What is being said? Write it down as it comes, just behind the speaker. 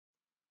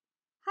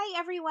Hi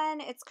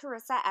everyone, it's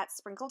Carissa at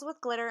Sprinkled with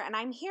Glitter, and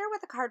I'm here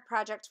with a card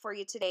project for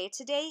you today.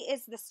 Today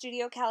is the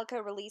Studio Calico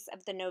release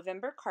of the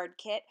November card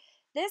kit.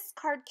 This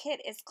card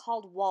kit is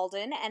called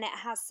Walden, and it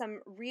has some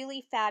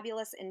really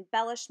fabulous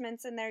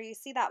embellishments in there. You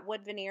see that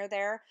wood veneer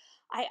there.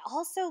 I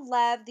also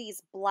love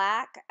these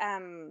black,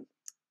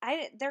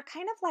 they're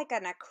kind of like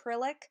an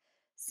acrylic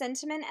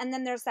sentiment, and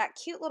then there's that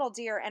cute little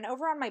deer. And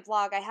over on my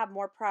blog, I have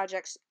more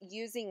projects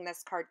using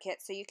this card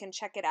kit, so you can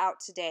check it out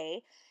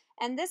today.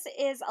 And this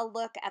is a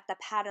look at the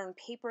pattern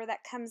paper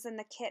that comes in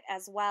the kit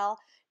as well.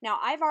 Now,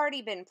 I've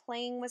already been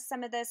playing with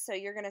some of this, so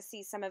you're going to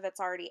see some of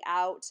it's already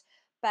out.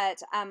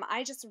 But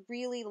I just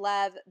really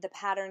love the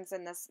patterns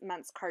in this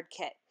month's card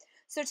kit.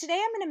 So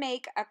today I'm going to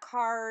make a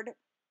card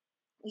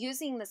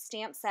using the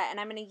stamp set, and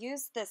I'm going to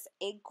use this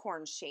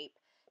acorn shape.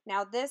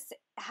 Now, this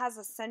has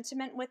a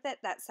sentiment with it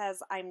that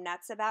says, "I'm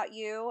nuts about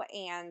you,"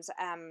 and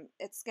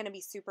it's going to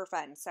be super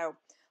fun. So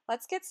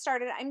let's get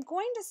started. I'm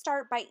going to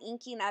start by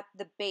inking up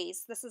the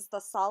base. This is the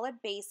solid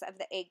base of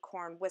the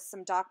acorn with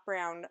some dark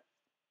brown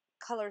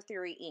Color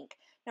Theory ink.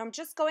 Now I'm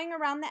just going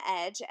around the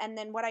edge, and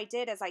then what I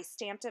did is I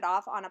stamped it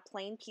off on a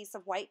plain piece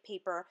of white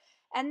paper,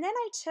 and then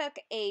I took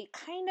a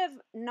kind of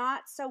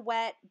not so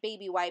wet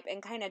baby wipe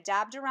and kind of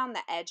dabbed around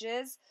the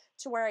edges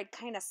to where I'd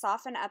kind of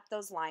soften up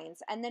those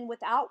lines. And then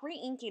without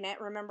re-inking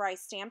it, remember I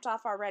stamped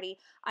off already,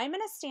 I'm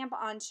going to stamp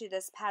onto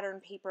this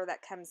pattern paper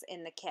that comes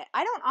in the kit.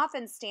 I don't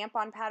often stamp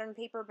on pattern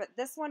paper, but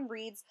this one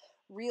reads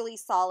really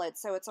solid,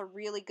 so it's a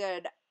really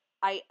good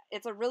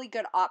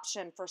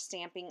option for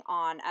stamping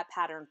on a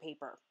pattern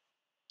paper.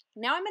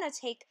 Now I'm going to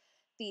take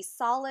the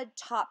solid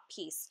top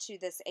piece to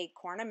this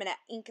acorn. I'm going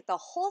to ink the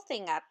whole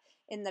thing up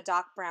in the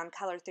dark brown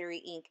Color Theory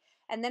ink,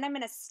 and then I'm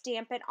going to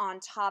stamp it on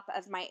top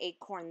of my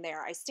acorn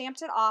there. I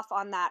stamped it off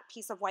on that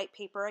piece of white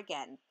paper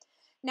again.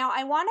 Now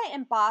I want to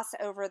emboss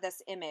over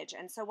this image,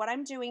 and so what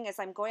I'm doing is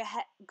I'm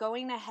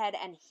going ahead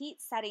and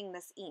heat setting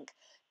this ink,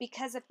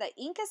 because if the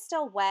ink is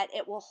still wet,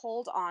 it will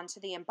hold on to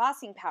the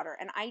embossing powder,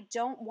 and I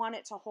don't want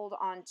it to hold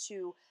on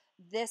to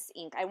this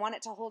ink. I want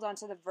it to hold on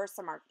to the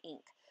Versamark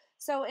ink.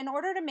 So in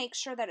order to make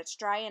sure that it's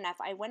dry enough,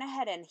 I went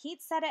ahead and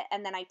heat set it,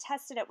 and then I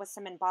tested it with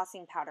some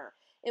embossing powder.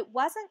 It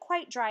wasn't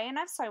quite dry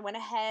enough, so I went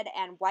ahead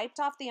and wiped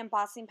off the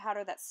embossing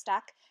powder that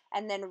stuck,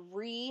 and then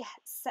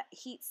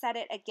heat set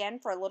it again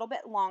for a little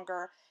bit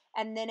longer,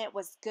 and then it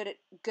was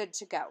good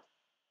to go.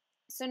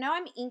 So now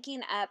I'm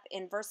inking up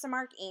in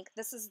Versamark ink.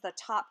 This is the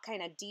top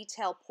kind of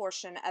detail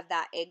portion of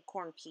that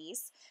acorn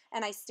piece,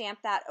 and I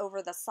stamped that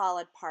over the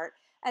solid part.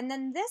 And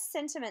then this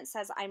sentiment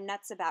says, "I'm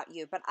nuts about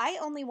you," but I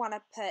only want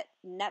to put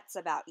nuts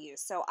about you.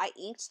 So I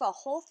inked the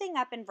whole thing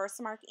up in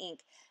Versamark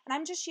ink, and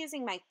I'm just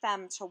using my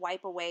thumb to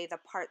wipe away the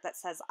part that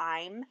says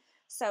 "I'm,"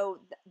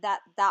 so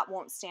that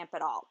won't stamp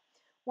at all.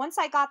 Once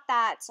I got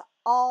that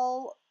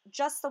all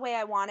just the way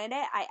I wanted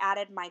it, I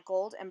added my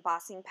gold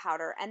embossing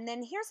powder. And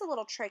then here's a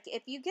little trick.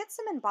 If you get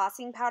some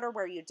embossing powder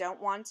where you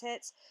don't want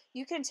it,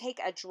 you can take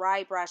a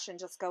dry brush and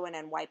just go in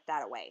and wipe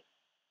that away.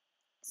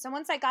 So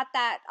once I got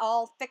that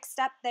all fixed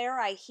up there,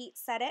 I heat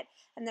set it,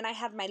 and then I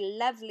have my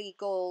lovely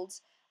gold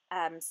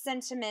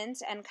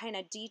sentiment and kind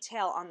of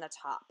detail on the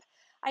top.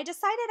 I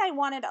decided I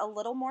wanted a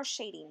little more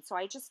shading, so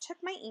I just took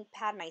my ink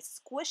pad and I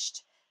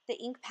squished the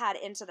ink pad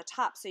into the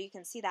top, so you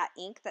can see that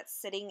ink that's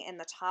sitting in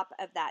the top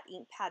of that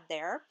ink pad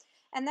there.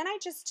 And then I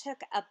just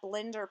took a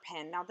blender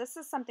pen. Now this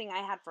is something I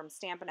had from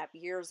Stampin' Up!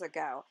 Years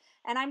ago.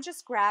 And I'm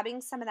just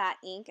grabbing some of that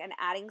ink and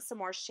adding some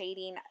more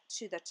shading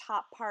to the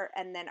top part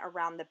and then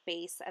around the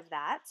base of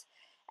that.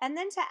 And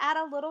then to add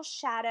a little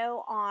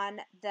shadow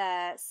on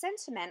the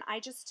sentiment, I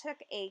just took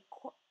a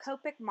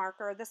Copic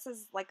marker. This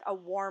is like a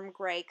warm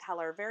gray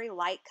color, very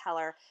light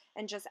color,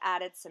 and just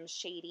added some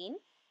shading.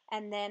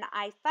 And then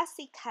I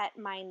fussy cut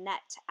my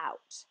nut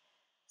out.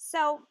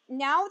 So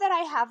now that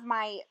I have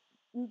my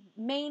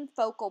main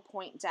focal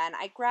point done,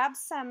 I grabbed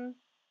some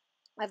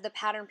of the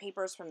pattern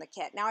papers from the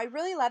kit. Now I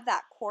really love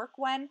that cork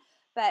one,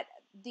 but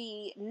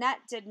the nut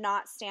did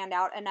not stand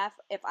out enough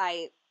if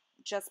I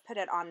just put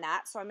it on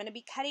that. So I'm going to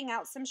be cutting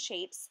out some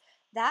shapes.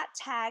 That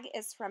tag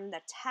is from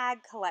the Tag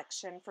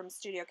collection from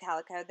Studio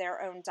Calico,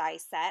 their own die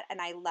set, and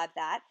I love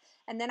that.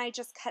 And then I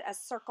just cut a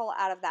circle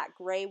out of that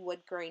gray wood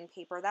grain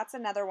paper. That's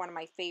another one of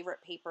my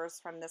favorite papers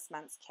from this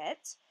month's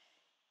kit.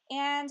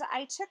 And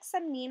I took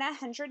some Neenah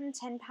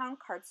 110-pound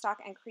cardstock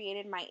and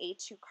created my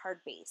A2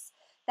 card base.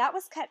 That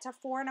was cut to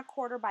 4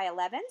 1/4 by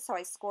 11, so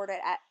I scored it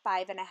at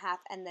 5 1/2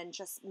 and then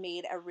just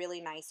made a really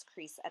nice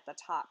crease at the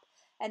top.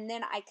 And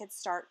then I could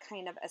start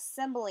kind of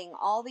assembling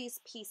all these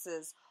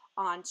pieces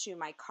onto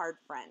my card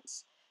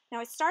front. Now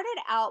I started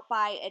out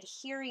by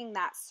adhering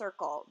that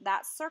circle.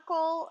 That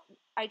circle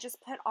I just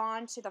put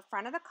on to the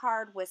front of the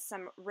card with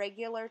some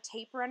regular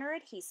tape runner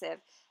adhesive,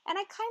 and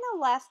I kind of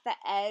left the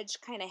edge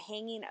kind of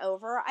hanging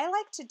over. I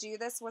like to do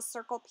this with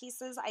circle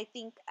pieces. I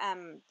think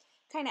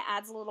kind of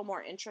adds a little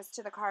more interest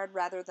to the card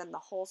rather than the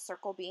whole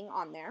circle being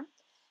on there.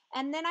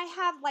 And then I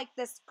have like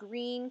this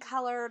green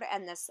colored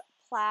and this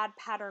plaid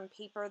pattern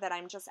paper that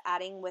I'm just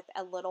adding with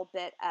a little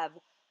bit of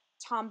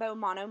Tombow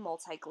Mono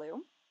Multi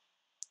Glue.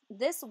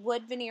 This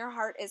wood veneer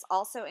heart is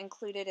also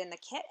included in the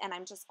kit, and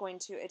I'm just going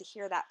to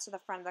adhere that to the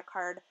front of the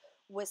card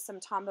with some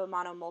Tombow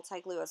Mono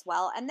multi-glue as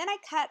well. And then I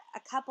cut a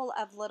couple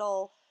of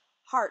little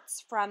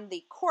hearts from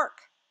the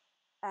cork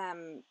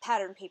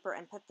pattern paper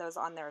and put those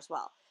on there as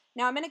well.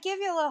 Now I'm going to give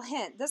you a little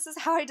hint. This is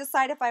how I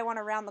decide if I want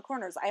to round the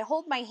corners. I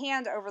hold my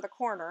hand over the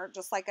corner,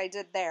 just like I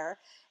did there,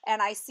 and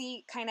I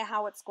see kind of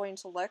how it's going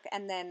to look,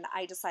 and then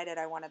I decided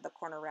I wanted the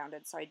corner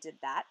rounded, so I did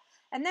that.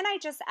 And then I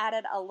just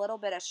added a little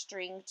bit of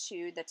string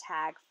to the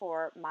tag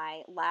for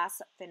my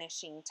last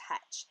finishing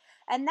touch.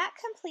 And that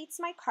completes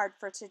my card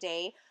for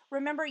today.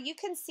 Remember, you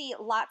can see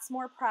lots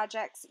more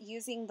projects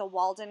using the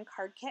Walden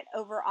card kit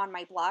over on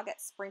my blog at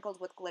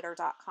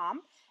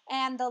sprinkledwithglitter.com.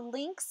 And the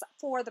links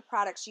for the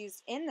products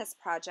used in this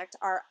project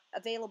are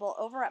available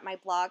over at my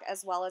blog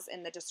as well as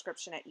in the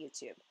description at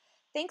YouTube.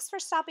 Thanks for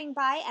stopping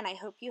by, and I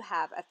hope you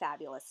have a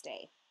fabulous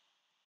day.